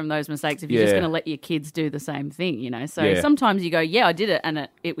lessons from those mistakes if you're just Yeah. going to let your kids do the same thing, So Yeah. sometimes you go, yeah, I did it, and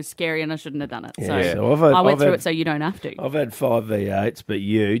it was scary and I shouldn't have done it. Yeah. So I've I went through had- it so you don't have to. I've had 5 V8s, but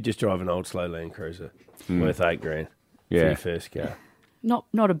you just drive an old slow Land Cruiser worth $8 grand for Yeah. your first car. Not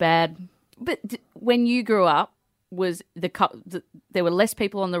a bad... But when you grew up, was there were less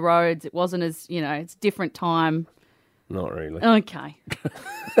people on the roads? It wasn't as, it's different time. Not really. Okay.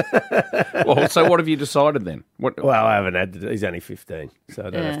 well, so what have you decided then? Well, I haven't had to. He's only 15, so I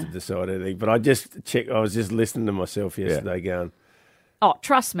don't have to decide anything. But I was just listening to myself yesterday going, Oh,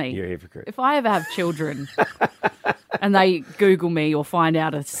 trust me. you're a hypocrite. If I ever have children and they Google me or find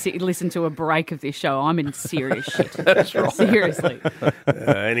out listen to a break of this show, I'm in serious shit. That's right. Seriously.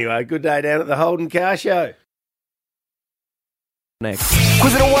 Anyway, good day down at the Holden Car Show. Next.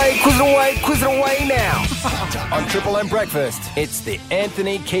 Quiz it away, quiz it away, quiz it away now. On Triple M Breakfast, it's the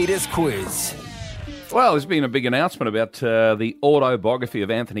Anthony Kiedis Quiz. Well, there's been a big announcement about the autobiography of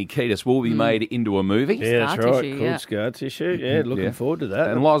Anthony Kiedis will be made into a movie. Yeah, that's right. Called Scar Tissue. Yeah, looking forward to that.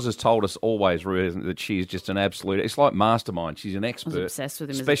 And Loz has told us always, Rue, that she's just an absolute... It's like mastermind. She's an expert. I was obsessed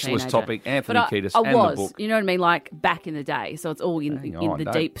with him Specialist as a teenager. topic, Anthony Kiedis, I and was, the book. you know what I mean? Like back in the day. So it's all in the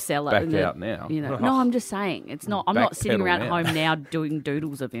deep cellar. Back out now. You know. No, I'm just saying. It's not. I'm not sitting around at home now doing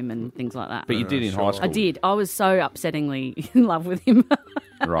doodles of him and things like that. But you did in high school. I did. I was so upsettingly in love with him.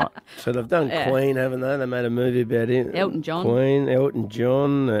 Right. So they've done Queen, haven't they? They made a movie about him. Elton John. Queen, Elton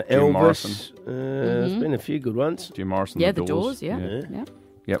John, Elvis. There's been a few good ones. Jim Morrison, the Doors. Yeah.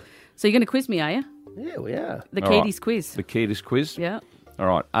 Yep. So you're going to quiz me, are you? Yeah, we are. The Kiedis quiz. The Kiedis quiz? Yeah. All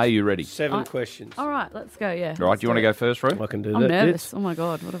right. Are you ready? 7 questions. All right, let's go, yeah. All right. Do you want to go first, Rue? I can do I'm that. nervous. Ditts. Oh, my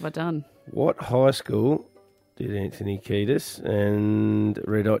God. What have I done? What high school did Anthony Kiedis and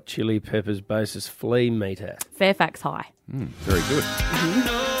Red Hot Chili Peppers bassist Flea meet at? Fairfax High. Very good.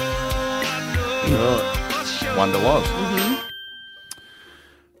 Right. One to Loz.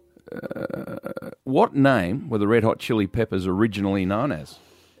 What name were the Red Hot Chili Peppers originally known as?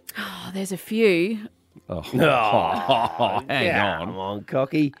 Oh, there's a few. Oh, hang on. Come on,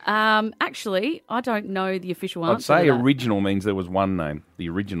 cocky. Actually, I don't know the official answer. I'd say to that. original means there was one name, the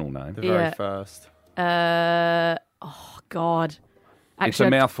original name. The very first. Oh, God. Actually, It's a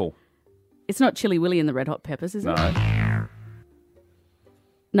mouthful. It's not Chili Willy and the Red Hot Peppers, is it? No.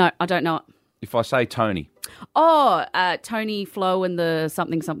 No, I don't know it. If I say Tony. Oh, Tony Flo and the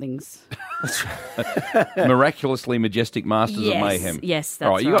somethings. Miraculously Majestic Masters of Mayhem. Yes, that's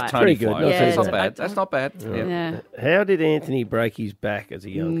All right. You got right. Tony Pretty good. Flo. Not That's too not bad. That's not bad. Yeah. How did Anthony break his back as a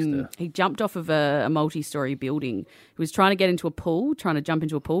youngster? He jumped off of a multi-story building. He was trying to get into a pool, trying to jump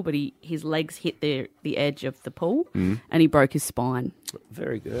into a pool, but his legs hit the edge of the pool and he broke his spine.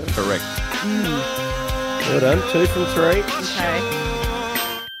 Very good. Correct. Well done. 2 from 3. Okay.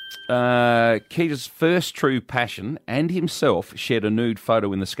 Kiedis' first true passion and himself shared a nude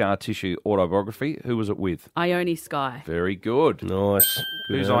photo in the Scar Tissue autobiography. Who was it with? Ione Skye. Very good. Nice.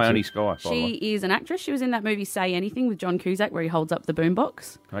 Good Who's answer. Ione Skye, by the way? She is an actress. She was in that movie Say Anything with John Cusack where he holds up the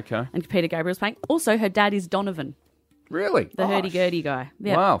boombox. Okay. And Peter Gabriel's playing. Also, her dad is Donovan, Really? the hurdy-gurdy guy.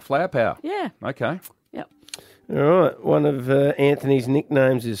 Yeah. Wow, flower power. Yeah. Okay. Yep. All right. One of Anthony's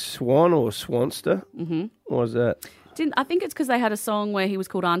nicknames is Swan or Swanster. Mm-hmm. What was that? I think it's because they had a song where he was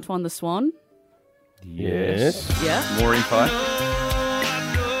called Antoine the Swan. Yes. Yeah. More info.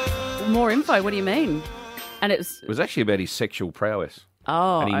 More info. What do you mean? And it was. It was actually about his sexual prowess.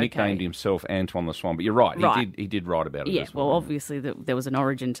 Oh, And he okay. nicknamed himself Antoine the Swan. But you're right. Right. He did write about it. Yeah. as well. Well, obviously there was an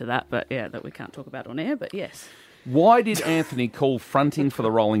origin to that, but yeah, that we can't talk about on air. But yes. Why did Anthony call fronting for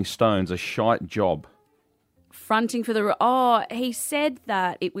the Rolling Stones a shite job? Fronting for the... Oh, he said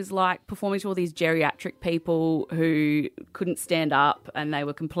that it was like performing to all these geriatric people who couldn't stand up and they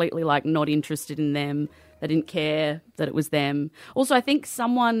were completely like not interested in them. They didn't care that it was them. Also, I think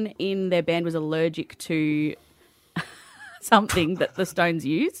someone in their band was allergic to something that the Stones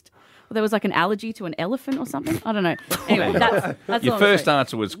used. There was like an allergy to an elephant or something. I don't know. Anyway, that's Your all I'm first saying.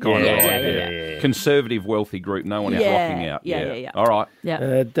 answer was kind of like conservative, wealthy group. No one is rocking out. Yeah. All right.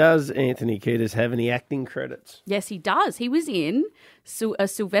 Yeah. Does Anthony Kiedis have any acting credits? Yes, he does. He was in a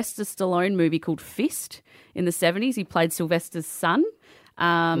Sylvester Stallone movie called Fist in the 70s. He played Sylvester's son.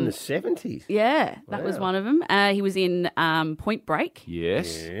 In the 70s? Yeah, that was one of them. He was in Point Break.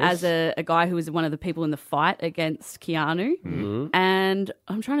 Yes. As a guy who was one of the people in the fight against Keanu. Mm-hmm. And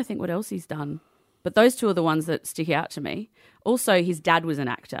I'm trying to think what else he's done. But those two are the ones that stick out to me. Also, his dad was an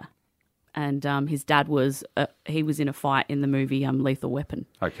actor. And his dad was, he was in a fight in the movie Lethal Weapon.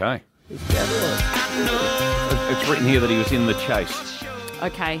 Okay. It's written here that he was in The Chase.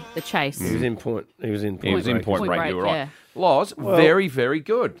 Okay, The Chase. He was in Point. He was in Point. He was in Point Break. You were right. Yeah. Loz, very, very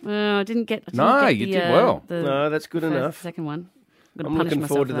good. I didn't get. You did well. No, that's good enough. Second one. I'm looking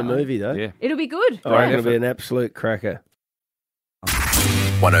forward to the movie, though. Yeah. It'll be good. I reckon it'll be an absolute cracker.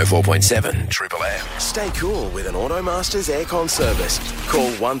 104.7 Triple M. Stay cool with an Automasters aircon service. Call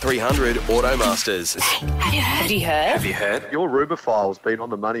 1300 Automasters. Have you heard? Have you heard? Your Rubophile's been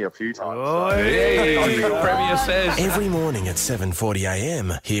on the money a few times. Hey, Premier says. Every morning at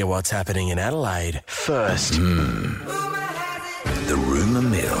 7:40am, hear what's happening in Adelaide. First, the rumour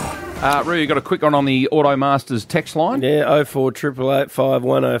mill. Roo, you got a quick one on the Automasters text line? Yeah, 0488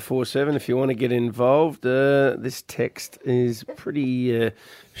 51047 if you want to get involved. This text is pretty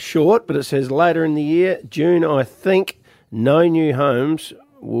short, but it says later in the year, June, I think, no new homes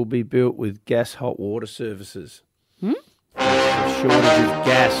will be built with gas hot water services. The shortage of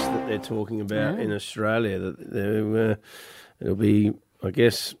gas that they're talking about in Australia. That it'll be, I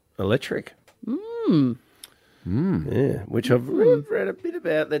guess, electric. Yeah, which I've read a bit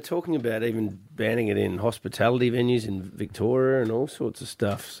about. They're talking about even banning it in hospitality venues in Victoria and all sorts of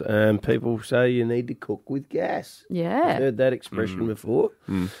stuff. People say you need to cook with gas. Yeah. I've heard that expression before.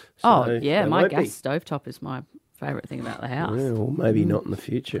 Oh, yeah, they my won't gas be. stovetop is my favourite thing about the house. Yeah, well, maybe not in the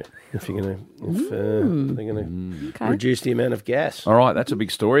future if you're going to they're going to reduce the amount of gas. All right, that's a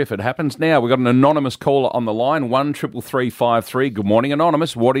big story if it happens. Now, we've got an anonymous caller on the line, 13353. Good morning,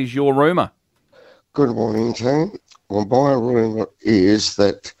 Anonymous. What is your rumour? Good morning, team. Well, my rumour is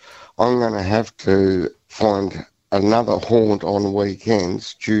that I'm going to have to find another haunt on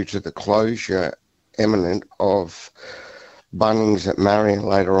weekends due to the closure imminent of Bunnings at Marion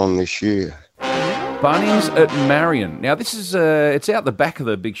later on this year. Bunnings at Marion. Now, this is it's out the back of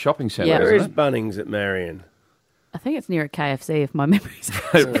the big shopping centre, Yeah. Where is isn't Bunnings at Marion? I think it's near a KFC, if my memory's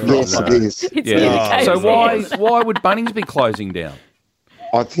it? Yes, it is. It's near the KFC. So why would Bunnings be closing down?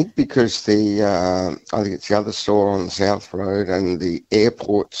 I think because I think it's the other store on South Road and the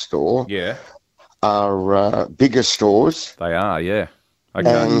airport store are bigger stores. They are, yeah.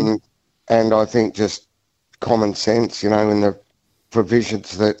 Okay. And I think just common sense, in the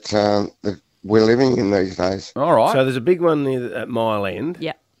provisions that we're living in these days. All right. So there's a big one near at Mile End.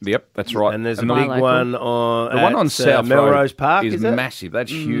 Yeah. Yep, that's right. And there's a the big one on the one on South Melrose Road Park. is it? massive.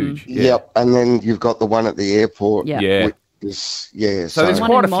 That's huge. Yeah. Yep, and then you've got the one at the airport. Yeah. Which is, So there's One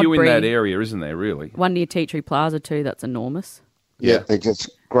quite a in few in Modbury. that area, isn't there, really? One near Tea Tree Plaza too, that's enormous. Yeah, they're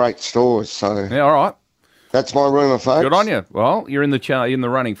just great stores. So Yeah, all right. that's my rumour, folks. Good on you. Well, you're in the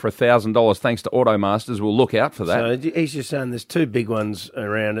running for $1,000 thanks to Automasters. We'll look out for that. So he's just saying there's two big ones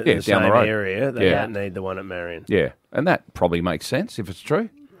around it Yeah, in the down same the road. area. They Yeah. don't need the one at Marion. Yeah, and that probably makes sense if it's true.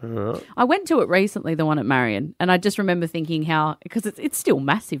 I went to it recently, the one at Marion, and I just remember thinking because it's still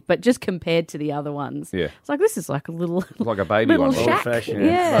massive, but just compared to the other ones, Yeah. it's like this is like a little Like a baby little one. shack, Old-fashioned.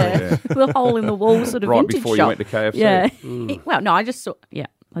 yeah, the hole in the wall sort of Right vintage before you shop. went to KFC. Yeah, well, no, I just saw. Yeah,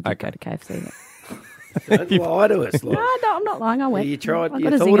 I did go to KFC. Don't lie to us, No, Lon. no, I'm not lying. I went. You tried. I You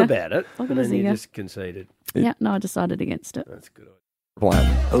got a thought zinger. about it, I got and a then you zinger. just conceded. Yeah, no, I decided against it. That's good.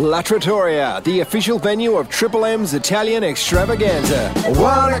 La Trattoria, the official venue of Triple M's Italian extravaganza.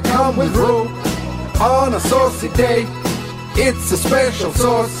 Wanna come with Ru on a saucy day? It's a special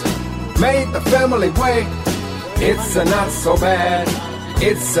sauce made the family way. It's a not so bad.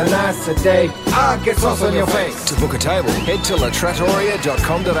 It's a nicer day. I get sauce on your face. To book a table, head to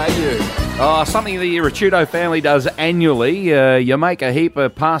latrattoria.com.au. Something the Ricciuto family does annually. You make a heap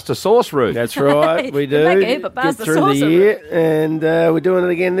of pasta sauce, Ruth. That's right, we You do. make a heap of Get pasta through sauce the of year, and we're doing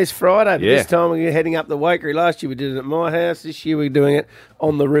it again this Friday. But Yeah. this time we're heading up the Wakery. Last year we did it at my house. This year we're doing it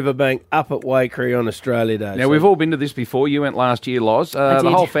on the riverbank up at Wakery on Australia Day. Now, we've all been to this before. You went last year, Loz. The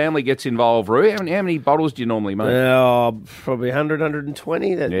did. whole family gets involved, Roo. How many bottles do you normally make? Probably 100,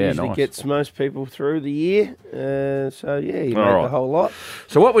 120. That Yeah, usually nice. gets most people through the year. So, yeah, you All make right. the whole lot.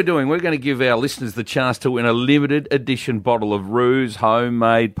 So what we're doing, we're going to give our listeners the chance to win a limited edition bottle of Roo's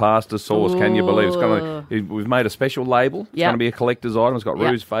homemade pasta sauce. Can you believe we've made a special label? It's Yep. going to be a collector's item. It's got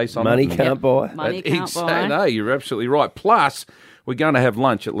Yep. Roo's face on Money it. can't buy. Money can't buy. No, you're absolutely right. Plus, we're going to have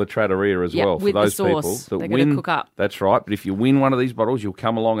lunch at La Trattoria as Yep, well for with the those people sauce. that They're gonna win. cook up. That's right. But if you win one of these bottles, you'll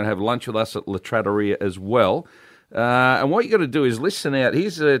come along and have lunch with us at La Trattoria as well. And what you got to do is listen out.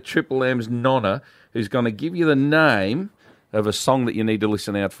 Here's Triple M's Nonna, who's going to give you the name of a song that you need to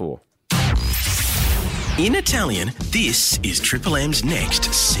listen out for. In Italian, this is Triple M's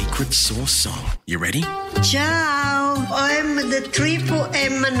next secret sauce song. You ready? Ciao, I'm the Triple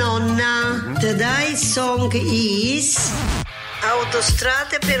M Nonna. Today's song is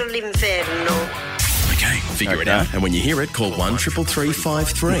Autostrade per l'Inferno. Okay, figure it out. And when you hear it, call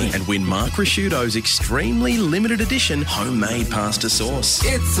 13353 and win Mark Ricciuto's extremely limited edition homemade pasta sauce.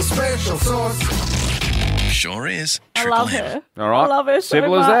 It's a special sauce. Sure is. I love her. All right. I love her so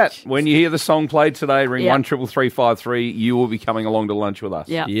Simple as much. that. When you hear the song played today, ring Yep. 13353. You will be coming along to lunch with us.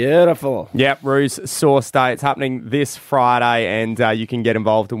 Yeah. Beautiful. Yep, Rue's Sauce Day. It's happening this Friday, and you can get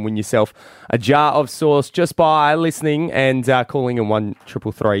involved and win yourself a jar of sauce just by listening and calling in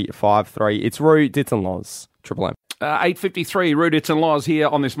 13353. It's Rue, Ditts and Loz, Triple M. 8:53, Rue, Ditts and Loz here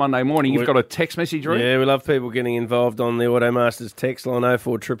on this Monday morning. You've got a text message, Rue? Yeah, we love people getting involved on the Automasters text line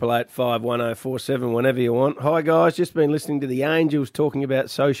 0488851047 whenever you want. Hi guys, just been listening to the Angels talking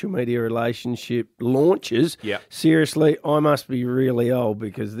about social media relationship launches. Yep. Seriously, I must be really old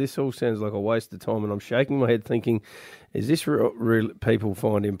because this all sounds like a waste of time, and I'm shaking my head thinking is this people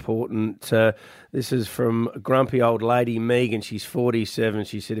find important. This is from grumpy old lady Megan. She's 47.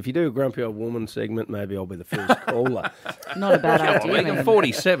 She said, if you do a grumpy old woman segment, maybe I'll be the first caller. Not a bad idea. Megan,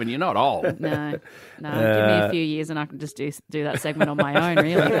 47, you're not old. No, give me a few years and I can just do that segment on my own,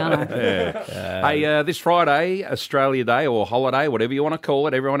 really, can't I? Yeah. Hey, this Friday, Australia Day or holiday, whatever you want to call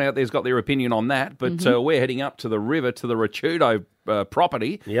it, everyone out there's got their opinion on that, but we're heading up to the river, to the Rachudo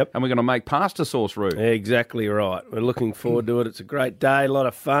property, and we're going to make pasta sauce, Roo. Exactly right. We're looking forward to it. It's a great day, a lot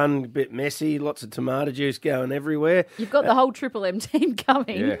of fun, a bit messy, lots of tomato juice going everywhere. You've got the whole Triple M team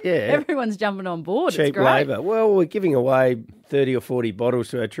coming. Yeah. Everyone's jumping on board. Cheap it's great. labour. Well, we're giving away 30 or 40 bottles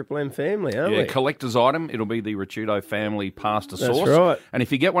to our Triple M family, aren't we? Yeah, collector's item. It'll be the Rachudo family pasta sauce. That's right. And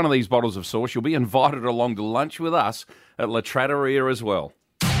if you get one of these bottles of sauce, you'll be invited along to lunch with us at La Trattoria as well.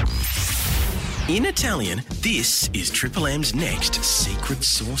 In Italian, this is Triple M's next secret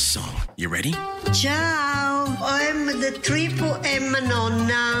sauce song. You ready? Ciao, I'm the Triple M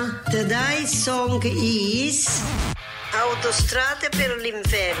nonna. Today's song is Autostrade per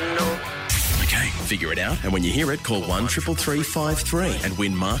l'Inferno. Okay, figure it out. And when you hear it, call 1-333-53 and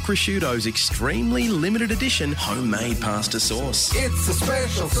win Mark Rasciuto's extremely limited edition homemade pasta sauce. It's a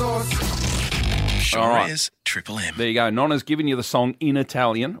special sauce. Sure is Triple M. There you go. Nonna's giving you the song in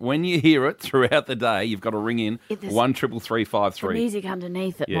Italian. When you hear it throughout the day, you've got to ring in 1-333-53. The music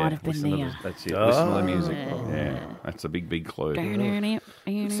underneath it might have been there. That's it. Listen to the music. Yeah, that's a big clue.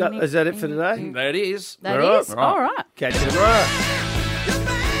 So, is that it for today? That is. That is. All right. Catch you tomorrow.